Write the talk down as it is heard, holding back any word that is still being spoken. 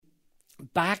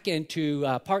back into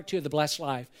part 2 of the Blessed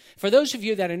Life. For those of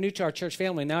you that are new to our church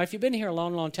family, now if you've been here a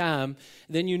long, long time,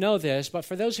 then you know this, but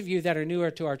for those of you that are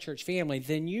newer to our church family,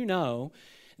 then you know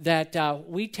that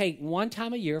we take one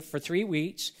time a year for 3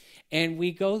 weeks, and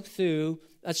we go through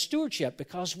a stewardship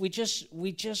because we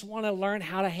just want to learn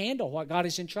how to handle what God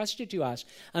has entrusted to us,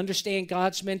 understand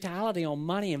God's mentality on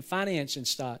money and finance and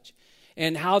such.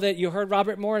 And how that you heard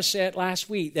Robert Morris say it last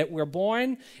week, that we're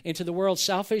born into the world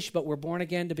selfish, but we're born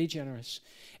again to be generous.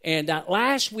 And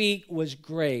last week was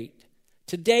great.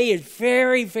 Today is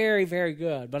very, very, very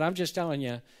good. But I'm just telling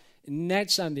you,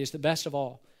 next Sunday is the best of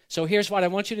all. So here's what I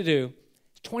want you to do.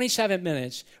 27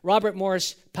 minutes. Robert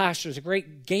Morris pastors a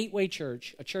great gateway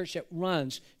church, a church that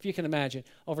runs, if you can imagine,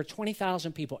 over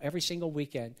 20,000 people every single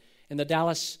weekend in the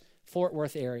Dallas-Fort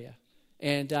Worth area.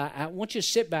 And I want you to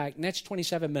sit back next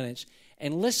 27 minutes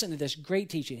and listen to this great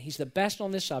teaching. He's the best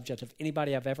on this subject of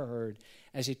anybody I've ever heard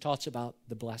as he talks about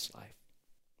the blessed life.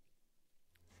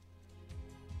 Hey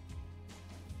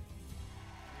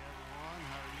everyone,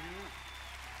 how are you?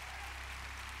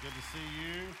 Good to see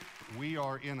you. We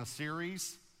are in a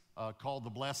series called The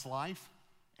Blessed Life.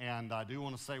 And I do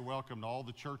want to say welcome to all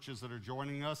the churches that are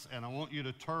joining us. And I want you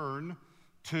to turn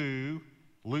to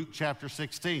Luke chapter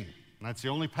 16. And that's the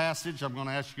only passage I'm going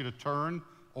to ask you to turn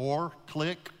or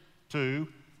click to,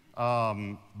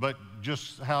 but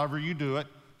just however you do it,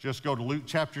 just go to Luke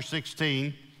chapter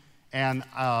 16, and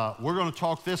we're going to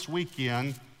talk this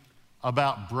weekend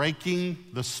about breaking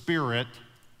the spirit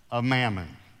of mammon.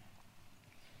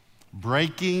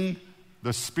 Breaking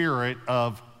the spirit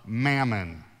of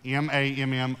mammon,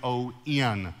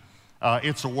 M-A-M-M-O-N.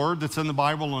 It's a word that's in the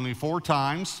Bible only 4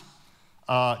 times.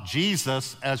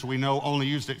 Jesus, as we know, only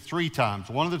used it 3 times.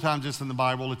 One of the times it's in the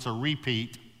Bible, it's a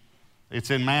repeat. It's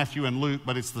in Matthew and Luke,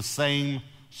 but it's the same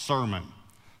sermon.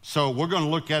 So we're going to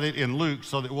look at it in Luke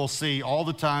so that we'll see all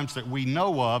the times that we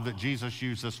know of that Jesus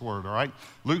used this word, all right?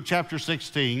 Luke chapter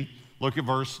 16, look at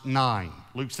verse 9.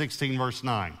 Luke 16, verse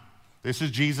 9. This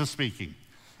is Jesus speaking.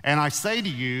 And I say to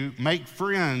you, make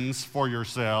friends for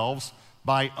yourselves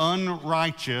by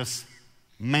unrighteous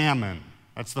mammon.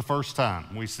 That's the first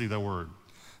time we see the word.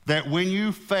 That when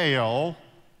you fail,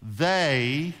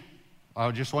 they, I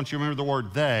just want you to remember the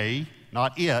word they,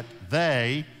 not it,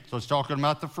 they, so it's talking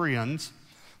about the friends,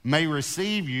 may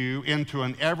receive you into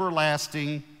an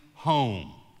everlasting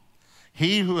home.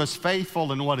 He who is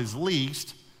faithful in what is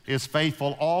least is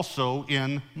faithful also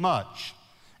in much.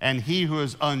 And he who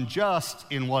is unjust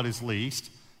in what is least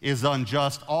is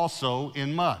unjust also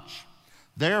in much.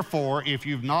 Therefore, if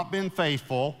you've not been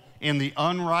faithful in the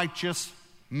unrighteous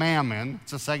mammon,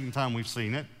 it's the second time we've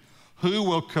seen it, who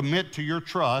will commit to your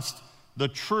trust the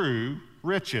true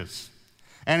riches?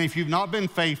 And if you've not been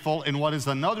faithful in what is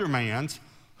another man's,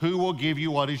 who will give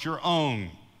you what is your own?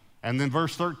 And then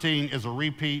verse 13 is a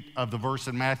repeat of the verse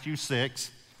in Matthew 6.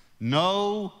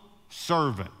 No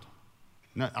servant,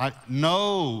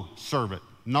 no servant,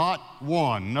 not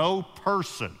one, no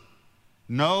person,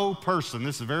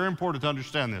 this is very important to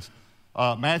understand this.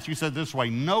 Matthew said this way,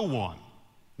 no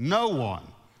one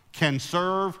can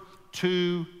serve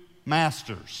 2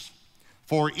 masters.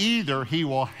 For either he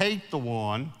will hate the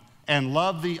one and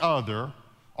love the other,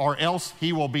 or else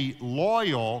he will be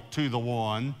loyal to the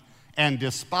one and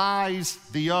despise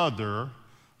the other.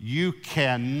 You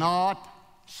cannot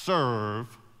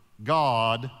serve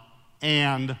God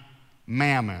and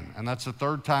mammon. And that's the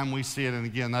 3rd time we see it. And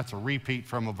again, that's a repeat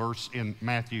from a verse in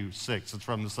Matthew 6. It's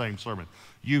from the same sermon.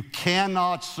 You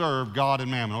cannot serve God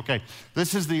and mammon. Okay,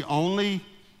 this is the only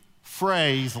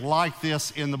phrase like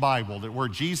this in the Bible, that where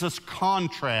Jesus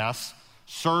contrasts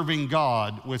serving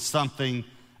God with something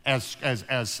as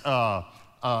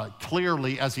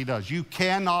clearly as he does. You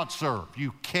cannot serve.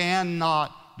 You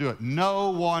cannot do it.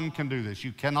 No one can do this.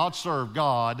 You cannot serve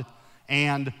God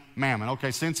and mammon.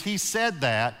 Okay, since he said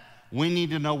that, we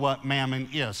need to know what mammon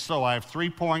is. So I have 3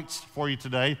 points for you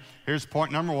today. Here's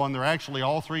point number 1. They're actually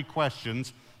all 3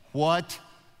 questions. What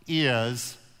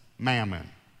is mammon?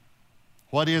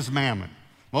 What is mammon?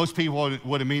 Most people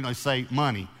would immediately say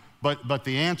money, but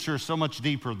the answer is so much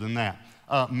deeper than that.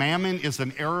 Mammon is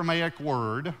an Aramaic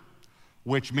word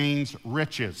which means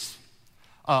riches,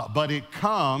 but it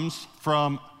comes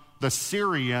from the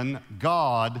Syrian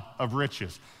god of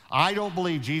riches. I don't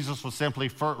believe Jesus was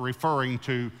simply referring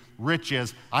to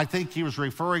riches. I think he was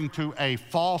referring to a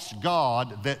false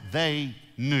god that they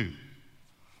knew.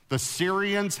 The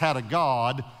Syrians had a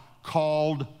god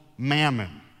called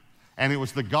Mammon, and it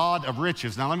was the god of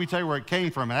riches. Now, let me tell you where it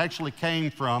came from. It actually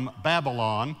came from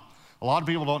Babylon. A lot of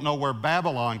people don't know where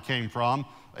Babylon came from.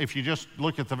 If you just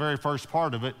look at the very first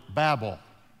part of it, Babel.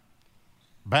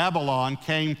 Babylon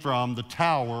came from the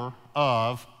Tower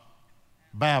of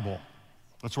Babel.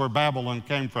 That's where Babylon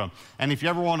came from. And if you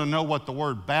ever want to know what the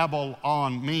word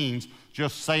Babylon means,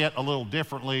 just say it a little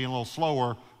differently, a little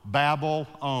slower.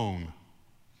 Babylon.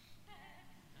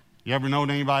 You ever known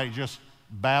anybody just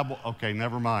babble? Okay,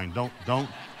 never mind.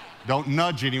 Don't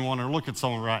nudge anyone or look at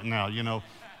someone right now, you know.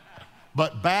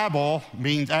 But Babel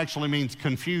actually means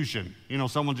confusion. You know,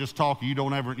 someone just talking,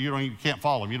 you can't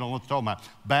follow them. You don't know what they're talking about.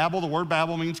 Babel, the word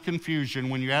Babel means confusion.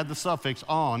 When you add the suffix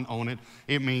on it,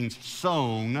 it means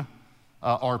sown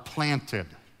or planted.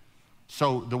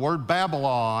 So the word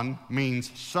Babylon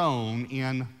means sown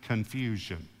in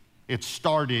confusion. It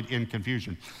started in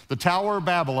confusion. The Tower of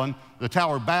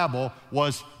Babel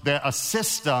was a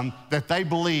system that they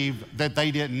believed that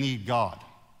they didn't need God.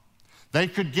 They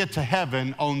could get to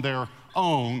heaven on their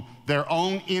own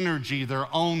energy, their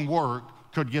own work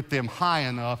could get them high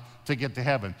enough to get to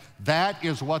heaven. That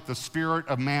is what the spirit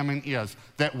of mammon is,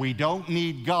 that we don't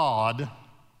need God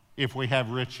if we have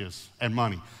riches and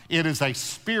money. It is a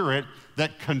spirit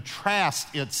that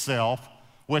contrasts itself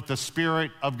with the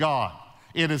Spirit of God.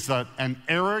 It is an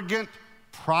arrogant,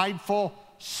 prideful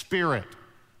spirit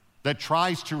that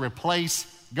tries to replace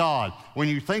God. When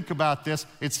you think about this,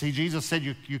 Jesus said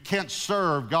you can't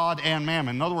serve God and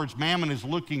mammon. In other words, mammon is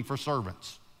looking for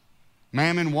servants.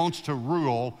 Mammon wants to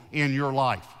rule in your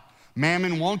life.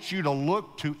 Mammon wants you to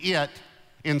look to it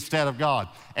instead of God.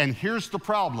 And here's the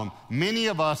problem. Many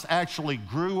of us actually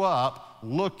grew up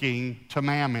looking to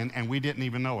mammon and we didn't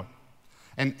even know it.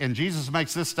 And Jesus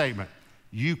makes this statement.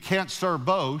 You can't serve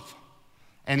both.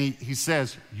 And he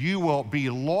says, you will be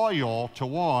loyal to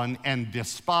one and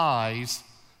despise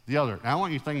the other. Now, I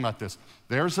want you to think about this.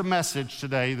 There's a message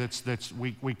today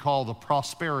we call the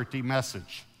prosperity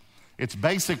message. It's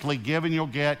basically give and you'll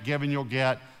get,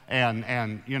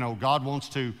 and you know, God wants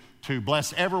to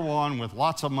bless everyone with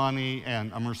lots of money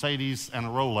and a Mercedes and a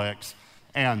Rolex.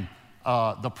 And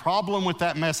the problem with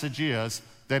that message is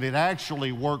that it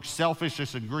actually works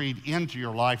selfishness and greed into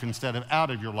your life instead of out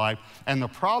of your life. And the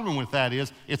problem with that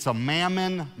is it's a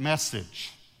mammon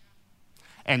message.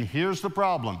 And here's the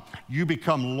problem. You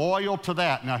become loyal to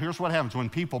that. Now, here's what happens. When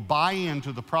people buy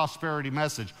into the prosperity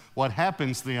message, what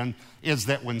happens then is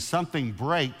that when something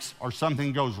breaks or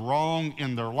something goes wrong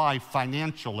in their life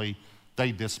financially,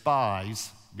 they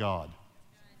despise God.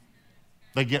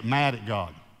 They get mad at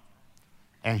God.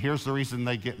 And here's the reason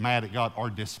they get mad at God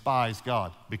or despise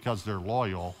God, because they're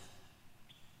loyal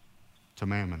to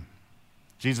mammon.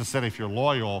 Jesus said if you're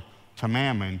loyal to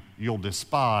mammon, you'll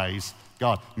despise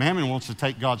God. Mammon wants to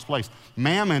take God's place.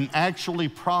 Mammon actually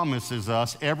promises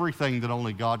us everything that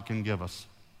only God can give us.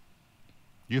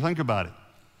 You think about it.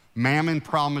 Mammon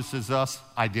promises us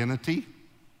identity,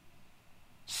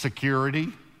 security,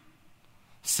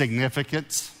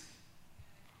 significance,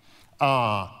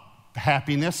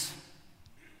 happiness,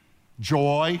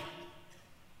 joy,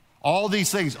 all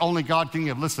these things only God can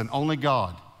give. Listen, only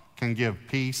God can give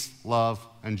peace, love,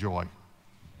 and joy.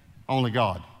 Only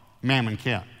God. Mammon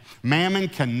can't. Mammon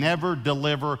can never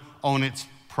deliver on its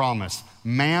promise.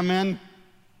 Mammon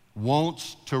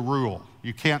wants to rule.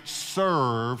 You can't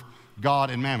serve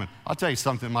God and mammon. I'll tell you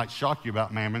something that might shock you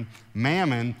about mammon.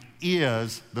 Mammon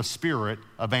is the spirit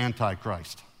of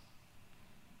Antichrist.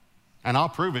 And I'll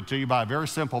prove it to you by a very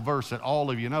simple verse that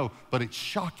all of you know, but it's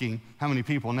shocking how many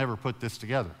people never put this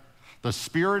together. The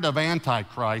spirit of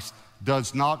Antichrist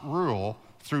does not rule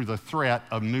through the threat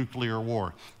of nuclear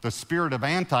war. The spirit of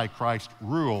Antichrist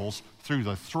rules through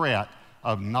the threat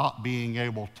of not being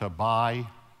able to buy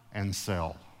and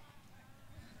sell.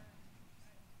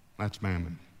 That's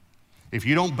mammon. If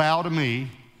you don't bow to me,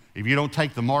 if you don't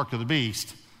take the mark of the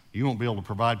beast, you won't be able to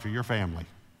provide for your family.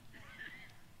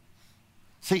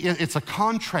 See, it's a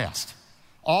contrast.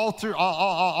 All through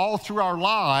our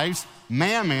lives,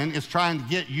 mammon is trying to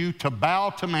get you to bow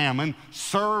to mammon,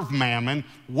 serve mammon,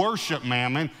 worship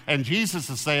mammon, and Jesus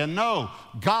is saying, no,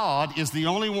 God is the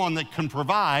only one that can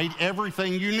provide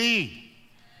everything you need.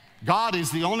 God is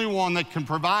the only one that can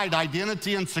provide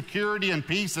identity and security and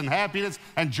peace and happiness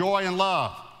and joy and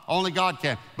love. Only God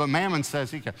can. But mammon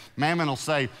says he can. Mammon will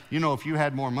say, you know, if you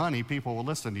had more money, people will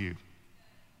listen to you.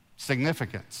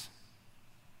 Significance.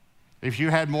 If you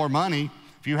had more money,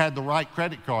 if you had the right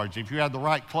credit cards, if you had the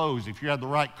right clothes, if you had the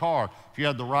right car, if you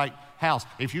had the right house,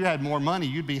 if you had more money,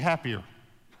 you'd be happier.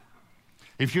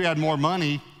 If you had more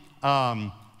money,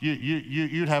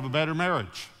 you'd have a better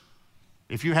marriage.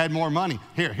 If you had more money,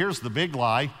 here's the big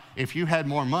lie. If you had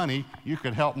more money, you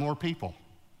could help more people.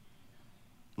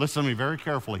 Listen to me very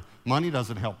carefully. Money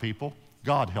doesn't help people.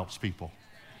 God helps people.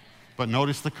 But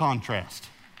notice the contrast.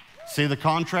 See the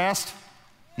contrast?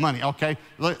 Money, okay.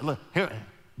 Look,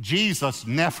 Jesus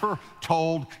never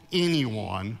told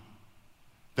anyone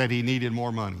that he needed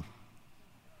more money.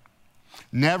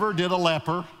 Never did a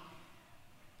leper,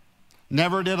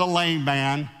 never did a lame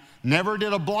man, never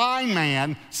did a blind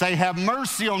man say, have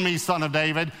mercy on me, son of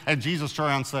David, and Jesus turn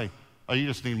around and say, oh, you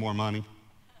just need more money.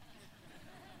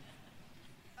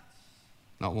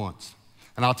 Not once.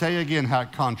 And I'll tell you again how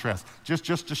it contrasts,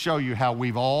 just to show you how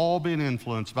we've all been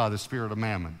influenced by the spirit of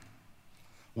mammon.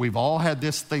 We've all had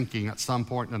this thinking at some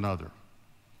point or another.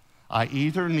 I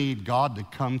either need God to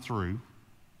come through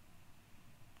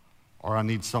or I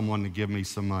need someone to give me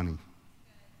some money.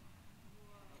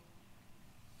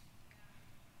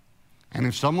 And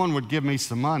if someone would give me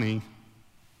some money,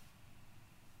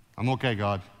 I'm okay,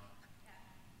 God.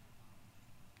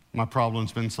 My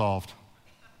problem's been solved.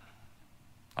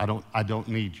 I don't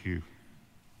need you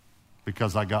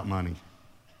because I got money.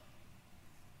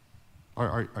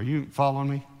 Are you following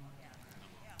me?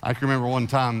 I can remember one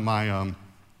time I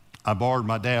borrowed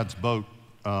my dad's boat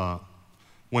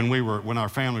when our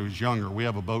family was younger. We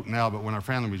have a boat now, but when our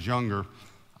family was younger,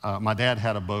 my dad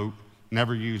had a boat,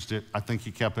 never used it. I think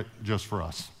he kept it just for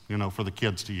us, for the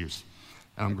kids to use.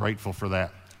 And I'm grateful for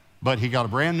that. But he got a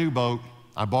brand new boat.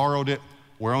 I borrowed it.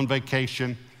 We're on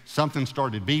vacation. Something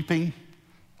started beeping.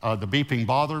 The beeping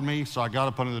bothered me, so I got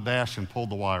up under the dash and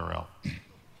pulled the wire out.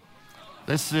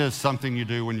 This is something you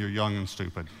do when you're young and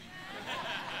stupid.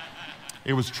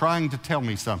 It was trying to tell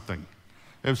me something.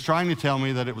 It was trying to tell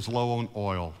me that it was low on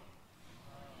oil.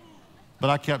 But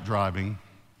I kept driving,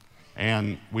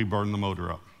 and we burned the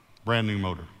motor up. Brand new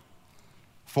motor.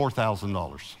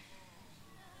 $4,000.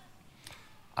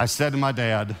 I said to my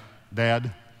dad,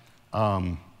 Dad,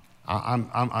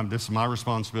 this is my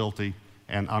responsibility,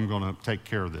 and I'm going to take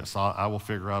care of this. I will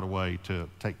figure out a way to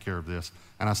take care of this.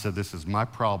 And I said, this is my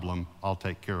problem. I'll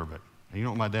take care of it. And you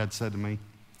know what my dad said to me?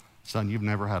 Son, you've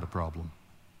never had a problem.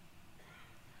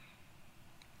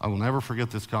 I will never forget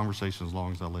this conversation as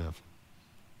long as I live.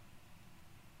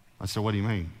 I said, what do you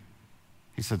mean?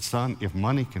 He said, son, if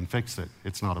money can fix it,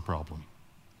 it's not a problem.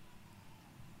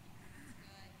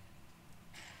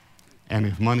 And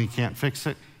if money can't fix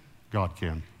it, God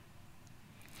can.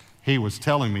 He was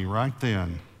telling me right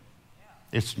then,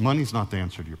 money's not the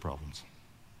answer to your problems.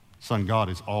 Son, God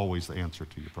is always the answer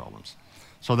to your problems.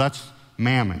 So that's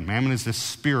mammon. Mammon is this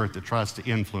spirit that tries to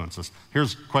influence us.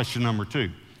 Here's question number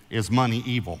 2. Is money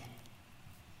evil?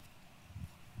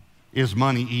 Is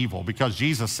money evil? Because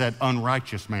Jesus said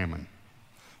unrighteous mammon.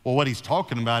 Well, what he's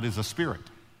talking about is a spirit.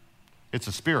 It's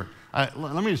a spirit.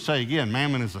 Let me just say again,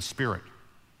 mammon is a spirit.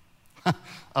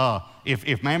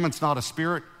 If mammon's not a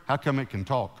spirit, how come it can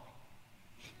talk?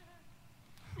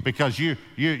 Because you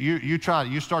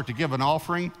start to give an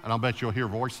offering, and I'll bet you'll hear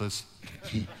voices.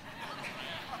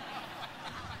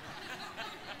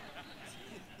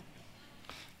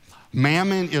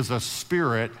 Mammon is a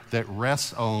spirit that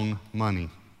rests on money.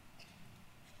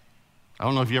 I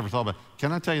don't know if you ever thought about it.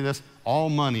 Can I tell you this? All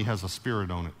money has a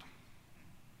spirit on it.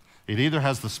 It either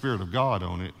has the spirit of God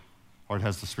on it, or it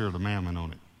has the spirit of mammon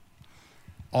on it.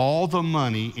 All the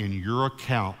money in your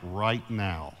account right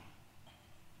now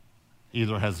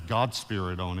either has God's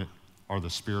spirit on it or the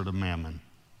spirit of mammon.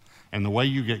 And the way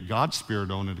you get God's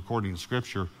spirit on it, according to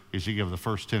Scripture, is you give the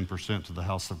first 10% to the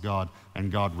house of God,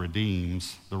 and God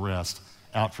redeems the rest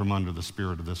out from under the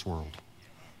spirit of this world,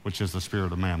 which is the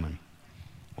spirit of mammon.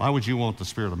 Why would you want the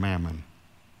spirit of mammon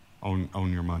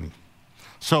on your money?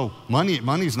 So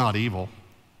money's not evil.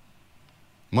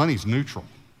 Money's neutral.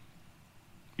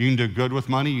 You can do good with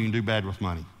money, you can do bad with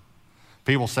money.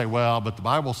 People say, well, but the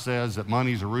Bible says that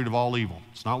money's the root of all evil.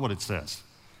 It's not what it says.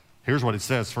 Here's what it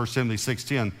says, 1 Timothy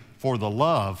 6:10, for the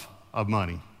love of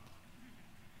money.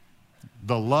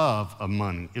 The love of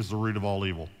money is the root of all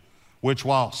evil, which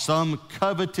while some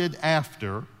coveted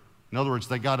after, in other words,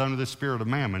 they got under the spirit of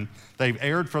mammon, they've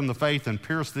erred from the faith and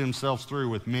pierced themselves through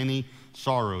with many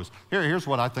sorrows. Here's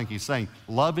what I think he's saying.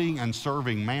 Loving and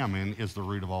serving mammon is the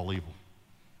root of all evil.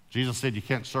 Jesus said you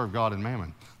can't serve God and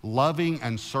mammon. Loving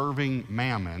and serving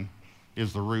mammon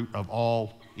is the root of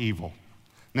all evil.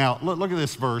 Now, look at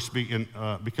this verse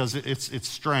because it's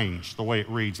strange the way it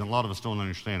reads, and a lot of us don't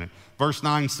understand it. Verse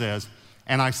 9 says,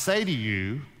 and I say to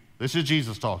you, this is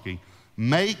Jesus talking,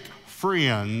 make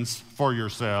friends for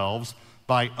yourselves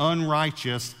by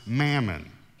unrighteous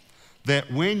mammon, that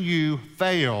when you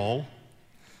fail,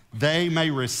 they may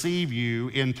receive you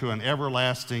into an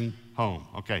everlasting home.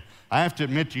 Okay, I have to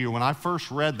admit to you, when I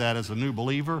first read that as a new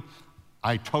believer,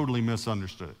 I totally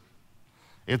misunderstood.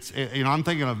 I'm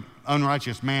thinking of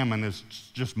unrighteous mammon as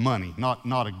just money, not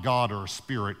a god or a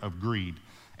spirit of greed.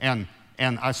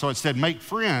 So it said make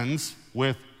friends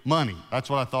with money. That's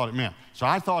what I thought it meant. So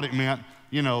I thought it meant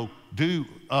do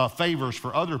favors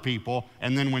for other people,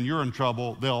 and then when you're in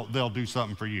trouble, they'll do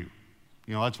something for you.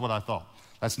 That's what I thought.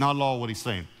 That's not at all what he's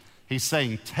saying. He's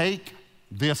saying, take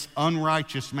this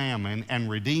unrighteous mammon and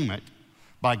redeem it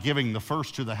by giving the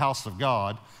first to the house of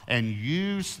God, and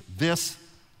use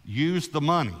the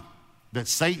money that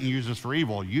Satan uses for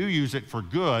evil. You use it for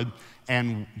good,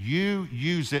 and you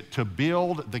use it to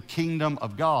build the kingdom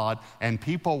of God, and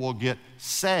people will get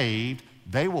saved.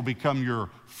 They will become your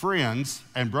friends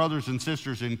and brothers and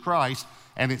sisters in Christ.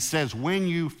 And it says when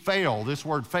you fail, this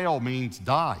word fail means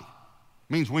die.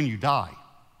 It means when you die,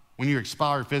 when you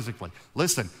expire physically.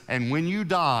 Listen, and when you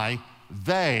die,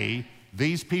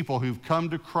 these people who've come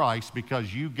to Christ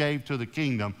because you gave to the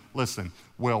kingdom, listen,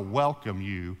 will welcome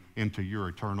you into your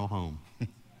eternal home.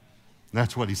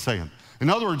 That's what he's saying. In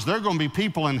other words, there are going to be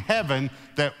people in heaven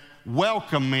that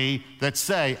welcome me, that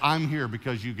say, I'm here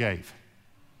because you gave.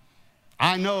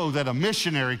 I know that a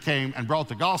missionary came and brought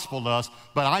the gospel to us,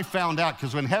 but I found out,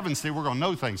 because when heaven see, we're going to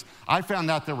know things. I found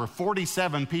out there were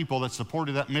 47 people that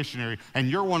supported that missionary,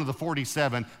 and you're one of the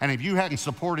 47, and if you hadn't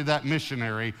supported that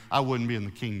missionary, I wouldn't be in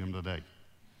the kingdom today.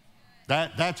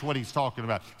 That's what he's talking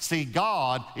about. See,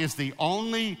 God is the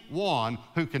only one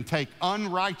who can take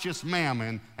unrighteous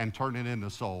mammon and turn it into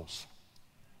souls.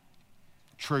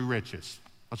 True riches.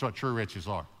 That's what true riches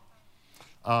are.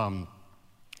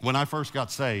 When I first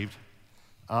got saved,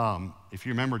 if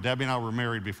you remember, Debbie and I were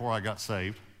married before I got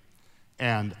saved.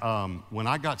 And when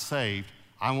I got saved,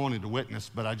 I wanted to witness,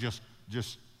 but I just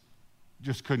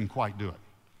couldn't quite do it.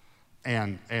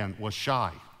 And was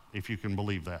shy, if you can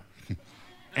believe that.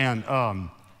 And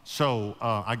so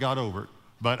I got over it,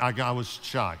 but I was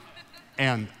shy.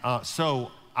 And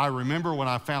so I remember when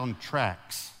I found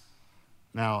tracts.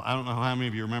 Now, I don't know how many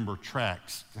of you remember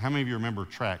tracts. How many of you remember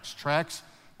tracts? Tracts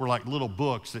were like little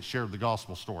books that shared the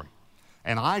gospel story.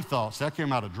 And I thought, so that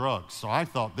came out of drugs, so I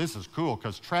thought this is cool,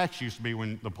 because tracts used to be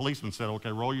when the policeman said,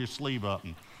 okay, roll your sleeve up.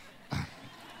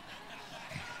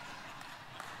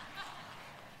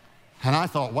 And I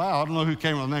thought, wow, I don't know who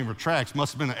came up with the name of tracts.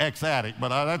 Must have been an ex-addict, but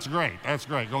that's great. That's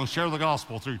great. Going to share the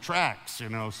gospel through tracts,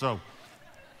 So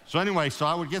anyway, so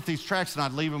I would get these tracts and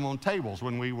I'd leave them on tables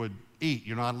when we would eat.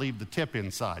 I'd leave the tip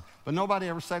inside. But nobody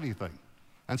ever said anything.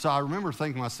 And so I remember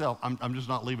thinking to myself, I'm just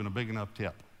not leaving a big enough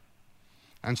tip.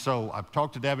 And so I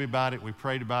talked to Debbie about it. We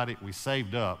prayed about it. We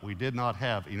saved up. We did not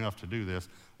have enough to do this.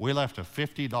 We left a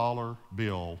 $50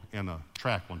 bill in a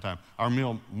tract one time. Our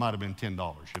meal might have been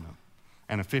 $10,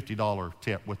 and a $50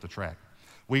 tip with the tract.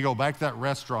 We go back to that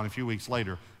restaurant a few weeks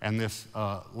later, and this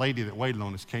lady that waited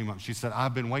on us came up. She said,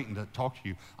 I've been waiting to talk to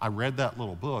you. I read that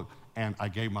little book, and I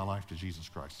gave my life to Jesus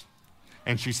Christ.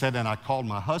 And she said, and I called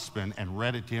my husband and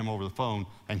read it to him over the phone,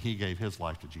 and he gave his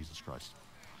life to Jesus Christ.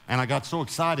 And I got so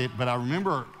excited, but I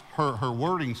remember her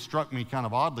wording struck me kind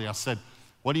of oddly. I said,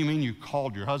 what do you mean you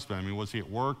called your husband? I mean, was he at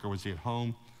work or was he at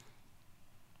home?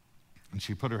 And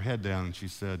she put her head down and she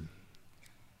said,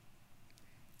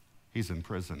 he's in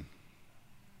prison.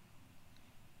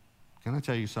 Can I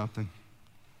tell you something?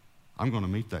 I'm going to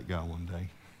meet that guy one day.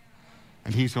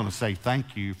 And he's going to say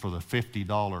thank you for the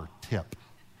 $50 tip.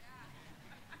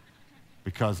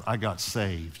 Because I got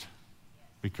saved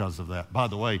because of that. By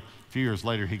the way, a few years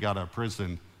later, he got out of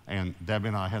prison, and Debbie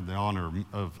and I had the honor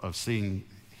of seeing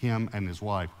him and his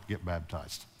wife get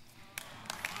baptized.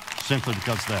 Simply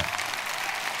because of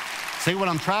that. See, what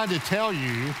I'm trying to tell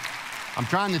you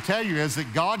is that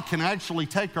God can actually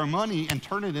take our money and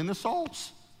turn it into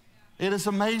souls. It is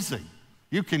amazing.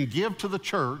 You can give to the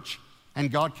church,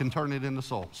 and God can turn it into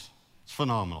souls. It's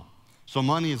phenomenal. So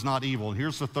money is not evil. And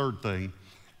here's the third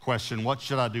question, what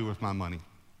should I do with my money?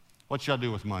 What should I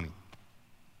do with money?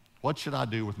 What should I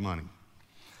do with money?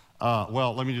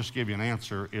 Well, let me just give you an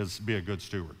answer, is be a good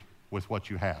steward with what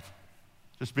you have.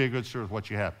 Just be a good steward with what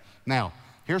you have. Now,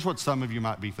 here's what some of you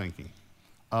might be thinking.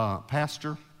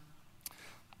 Pastor,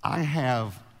 I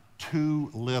have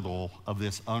too little of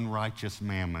this unrighteous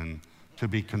mammon to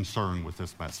be concerned with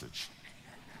this message.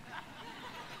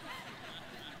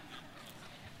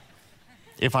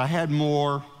 If I had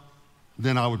more,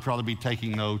 then I would probably be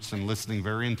taking notes and listening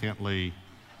very intently,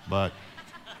 but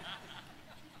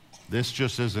this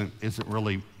just isn't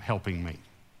really helping me,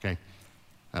 okay?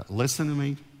 Listen to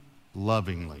me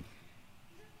lovingly.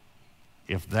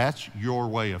 If that's your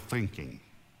way of thinking,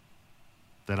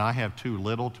 that I have too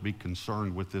little to be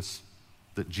concerned with this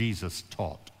that Jesus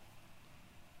taught,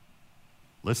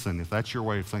 listen, if that's your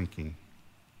way of thinking,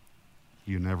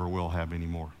 you never will have any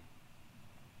more.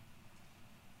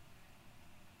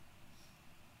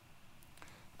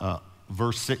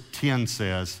 Verse 10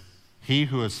 says, he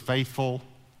who is faithful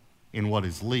in what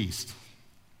is least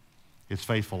is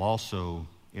faithful also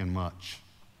in much.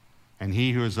 And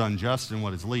he who is unjust in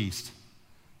what is least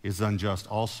is unjust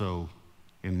also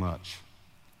in much.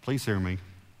 Please hear me.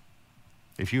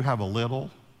 If you have a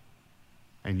little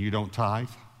and you don't tithe,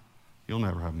 you'll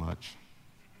never have much.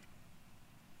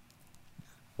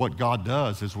 What God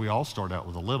does is we all start out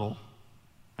with a little,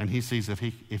 and he sees if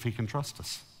he can trust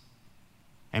us.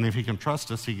 And if he can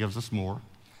trust us, he gives us more,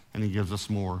 and he gives us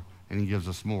more, and he gives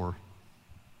us more,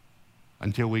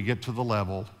 until we get to the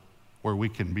level where we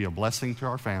can be a blessing to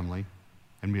our family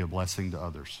and be a blessing to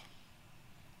others,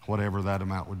 whatever that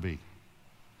amount would be.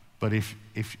 But if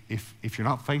you're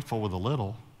not faithful with a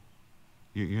little,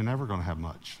 you're never going to have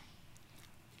much.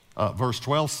 Verse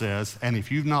 12 says, and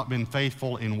if you've not been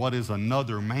faithful in what is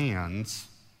another man's,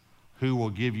 who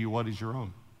will give you what is your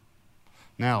own?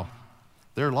 Now,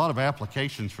 there are a lot of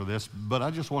applications for this, but I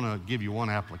just want to give you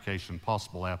one application,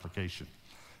 possible application.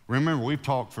 Remember, we've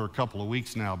talked for a couple of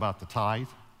weeks now about the tithe,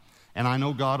 and I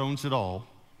know God owns it all,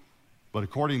 but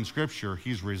according to Scripture,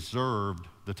 he's reserved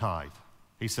the tithe.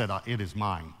 He said, it is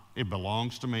mine. It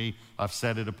belongs to me. I've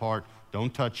set it apart.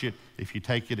 Don't touch it. If you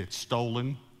take it, it's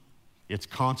stolen. It's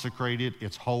consecrated.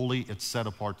 It's holy. It's set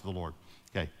apart to the Lord.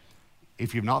 Okay.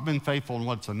 If you've not been faithful in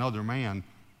what's another man,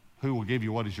 who will give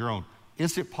you what is your own?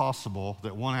 Is it possible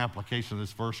that one application of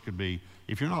this verse could be,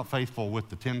 if you're not faithful with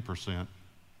the 10%,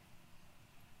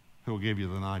 who will give you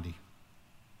the 90?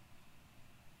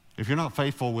 If you're not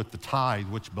faithful with the tithe,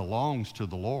 which belongs to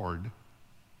the Lord,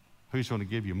 who's going to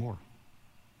give you more?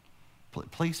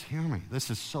 Please hear me. This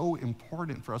is so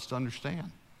important for us to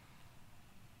understand.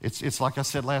 It's like I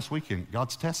said last weekend,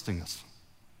 God's testing us.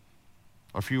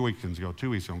 A few weekends ago, 2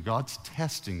 weeks ago, God's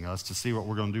testing us to see what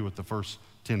we're going to do with the first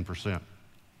 10%.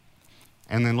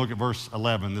 And then look at verse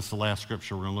 11. This is the last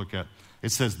scripture we're going to look at.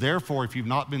 It says, therefore, if you've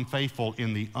not been faithful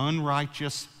in the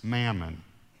unrighteous mammon,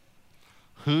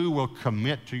 who will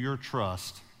commit to your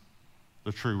trust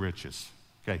the true riches?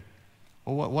 Okay.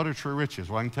 Well, what are true riches?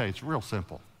 Well, I can tell you, it's real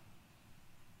simple.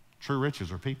 True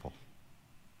riches are people.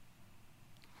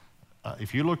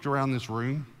 If you looked around this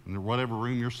room, in whatever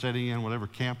room you're sitting in, whatever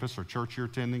campus or church you're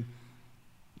attending,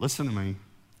 listen to me.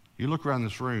 You look around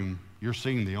this room, you're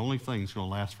seeing the only thing that's going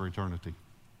to last for eternity.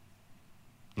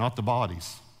 Not the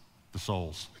bodies, the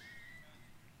souls.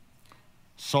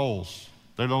 Souls,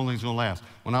 they're the only things going to last.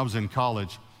 When I was in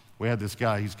college, we had this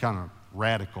guy, he's kind of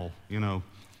radical, you know,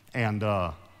 and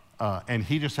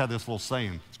he just had this little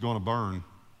saying, it's going to burn.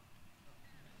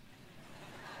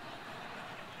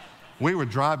 We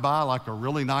would drive by like a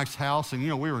really nice house, and you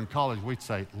know, we were in college, we'd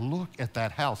say, look at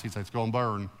that house. He'd say, it's going to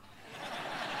burn.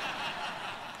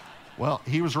 Well,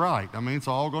 he was right. I mean, it's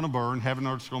all going to burn. Heaven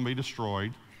and earth is going to be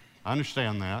destroyed. I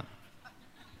understand that.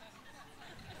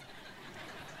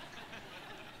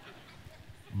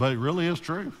 But it really is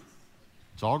true.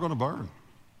 It's all going to burn,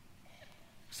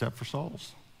 except for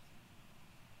souls.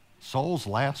 Souls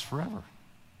last forever.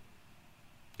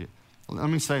 Yeah. Let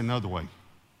me say it another way.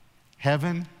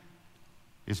 Heaven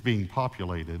is being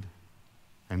populated,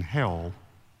 and hell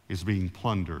is being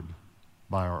plundered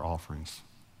by our offerings.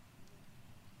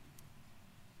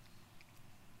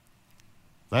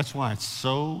 That's why it's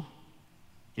so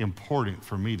important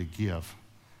for me to give,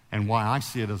 and why I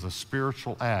see it as a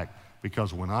spiritual act,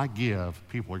 because when I give,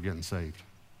 people are getting saved.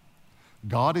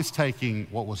 God is taking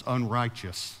what was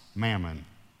unrighteous mammon.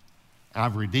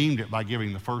 I've redeemed it by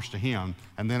giving the first to him,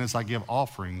 and then as I give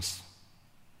offerings,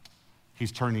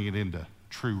 he's turning it into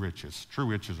true riches. True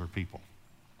riches are people.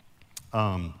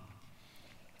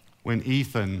 When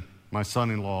Ethan, my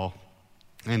son-in-law,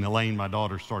 and Elaine, my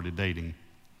daughter, started dating,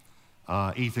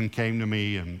 Ethan came to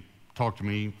me and talked to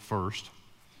me first,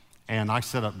 and I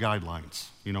set up guidelines,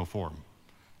 you know, for him.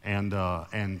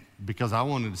 And because I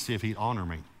wanted to see if he'd honor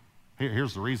me.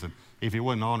 Here's the reason. If he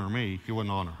wouldn't honor me, he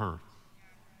wouldn't honor her.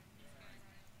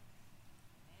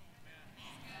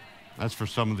 That's for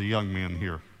some of the young men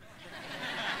here.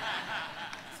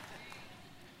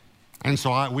 And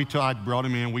so I brought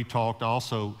him in, we talked. I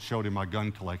also showed him my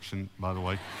gun collection, by the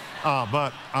way.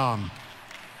 But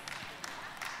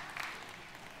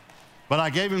I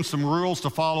gave him some rules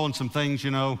to follow and some things, you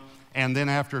know, and then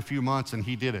after a few months, and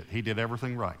he did it. He did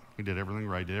everything right. He did everything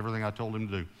right. He did everything I told him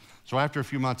to do. So after a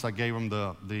few months, I gave him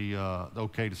the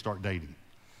okay to start dating.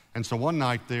 And so one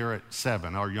night they're at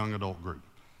 7, our young adult group,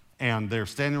 and they're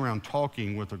standing around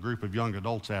talking with a group of young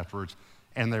adults afterwards,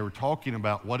 and they were talking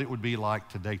about what it would be like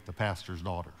to date the pastor's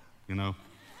daughter, you know.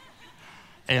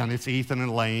 And it's Ethan and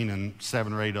Elaine and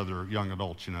 7 or 8 other young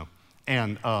adults, you know.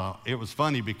 And it was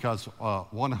funny because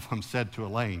one of them said to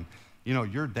Elaine, you know,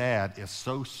 your dad is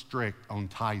so strict on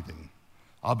tithing.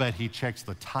 I'll bet he checks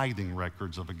the tithing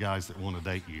records of the guys that want to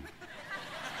date you.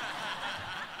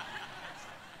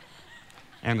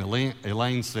 And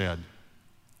Elaine said,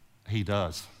 he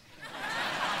does.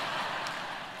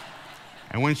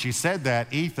 And when she said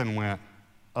that, Ethan went,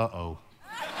 uh-oh.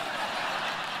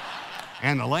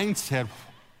 And Elaine said,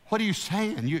 what are you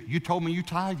saying? You told me you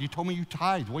tithed. You told me you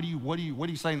tithed. What are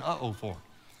you saying uh-oh for?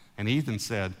 And Ethan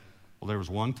said, well, there was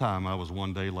one time I was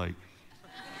one day late.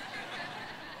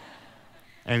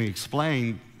 And he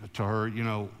explained to her,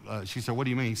 she said, what do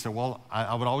you mean? He said, well,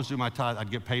 I would always do my tithe.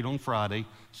 I'd get paid on Friday.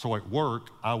 So at work,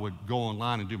 I would go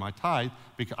online and do my tithe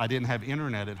because I didn't have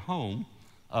internet at home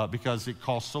because it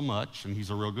cost so much, and he's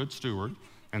a real good steward.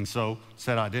 And so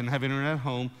said I didn't have internet at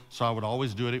home, so I would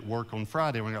always do it at work on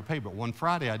Friday when I got paid. But one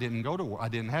Friday, I didn't go to work. I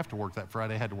didn't have to work that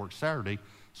Friday. I had to work Saturday,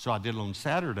 so I did it on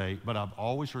Saturday. But I've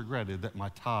always regretted that my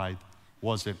tithe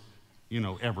wasn't,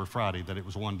 every Friday, that it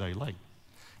was one day late.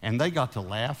 And they got to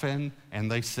laughing,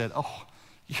 and they said,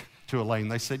 to Elaine,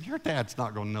 they said, your dad's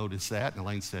not going to notice that. And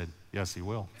Elaine said, yes, he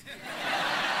will.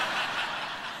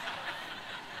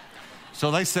 So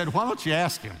they said, why don't you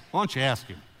ask him?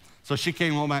 So she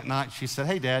came home that night. She said,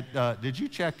 hey, Dad, did you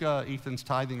check Ethan's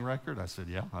tithing record? I said,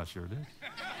 yeah, I sure did.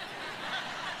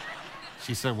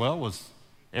 She said, well, was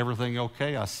everything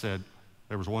okay? I said,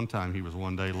 there was one time he was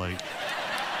one day late.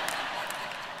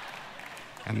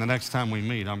 And the next time we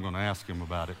meet, I'm going to ask him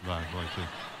about it.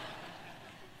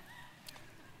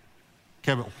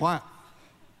 Okay, but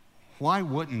why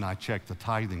wouldn't I check the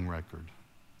tithing record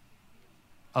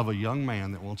of a young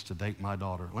man that wants to date my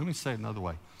daughter? Let me say it another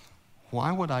way.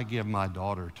 Why would I give my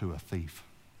daughter to a thief?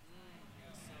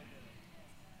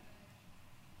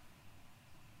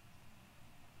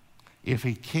 If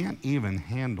he can't even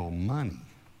handle money,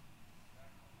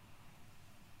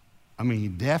 he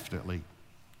definitely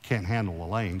can't handle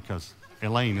Elaine because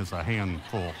Elaine is a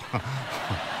handful.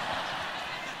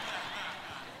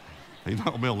 He's not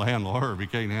going to be able to handle her if he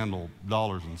can't handle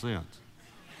dollars and cents.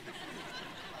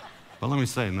 But let me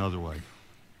say it another way.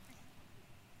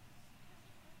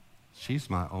 She's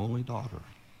my only daughter.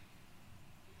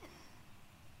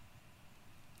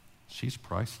 She's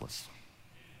priceless.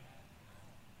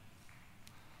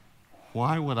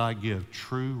 Why would I give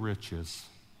true riches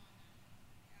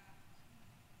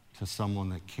to someone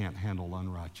that can't handle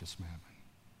unrighteous mammon?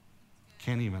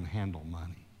 Can't even handle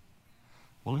money?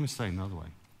 Well, let me say it another way.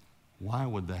 Why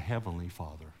would the Heavenly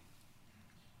Father,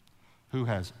 who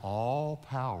has all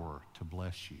power to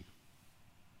bless you,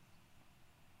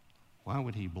 why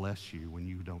would he bless you when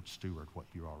you don't steward what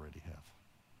you already have?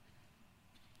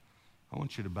 I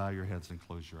want you to bow your heads and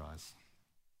close your eyes.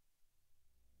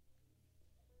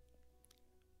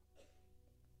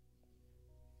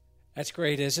 That's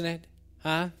great, isn't it?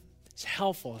 Huh? It's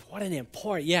helpful. What an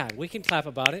important, we can clap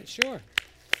about it, sure.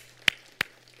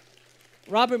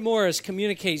 Robert Morris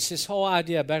communicates this whole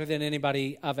idea better than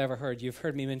anybody I've ever heard. You've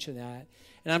heard me mention that.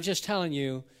 And I'm just telling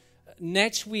you,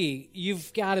 next week,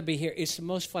 you've got to be here. It's the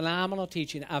most phenomenal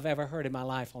teaching I've ever heard in my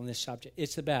life on this subject.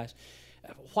 It's the best.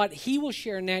 What he will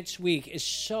share next week is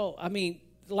the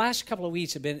last couple of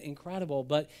weeks have been incredible,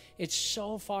 but it's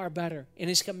so far better, and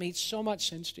it's going to make so much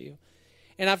sense to you.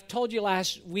 And I've told you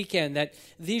last weekend that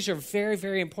these are very,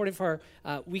 very important for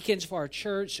weekends for our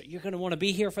church. You're going to want to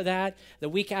be here for that. The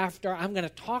week after, I'm going to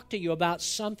talk to you about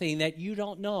something that you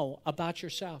don't know about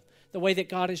yourself, the way that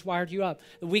God has wired you up.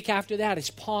 The week after that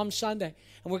is Palm Sunday.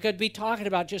 And we're going to be talking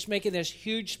about just making this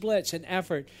huge splits and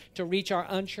effort to reach our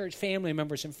unchurched family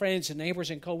members and friends and neighbors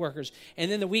and coworkers.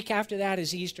 And then the week after that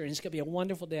is Easter, and it's going to be a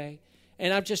wonderful day.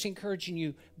 And I'm just encouraging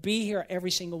you, be here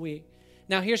every single week.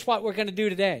 Now, here's what we're going to do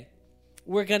today.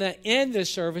 We're going to end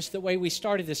this service the way we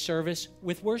started this service,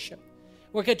 with worship.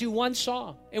 We're going to do one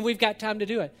song, and we've got time to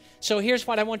do it. So here's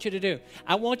what I want you to do.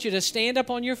 I want you to stand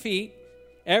up on your feet.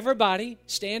 Everybody,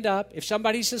 stand up. If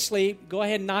somebody's asleep, go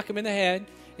ahead and knock them in the head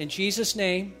in Jesus'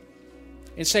 name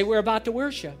and say, we're about to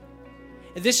worship.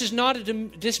 And this is not a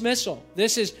dismissal.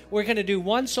 We're going to do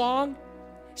one song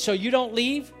so you don't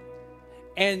leave.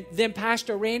 And then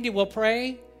Pastor Randy will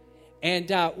pray, and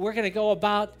we're going to go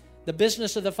about the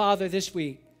business of the Father this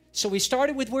week. So we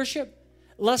started with worship.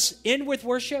 Let's end with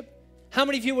worship. How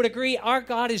many of you would agree our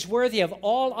God is worthy of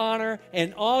all honor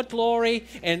and all glory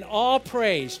and all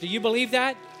praise? Do you believe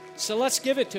that? So let's give it to him.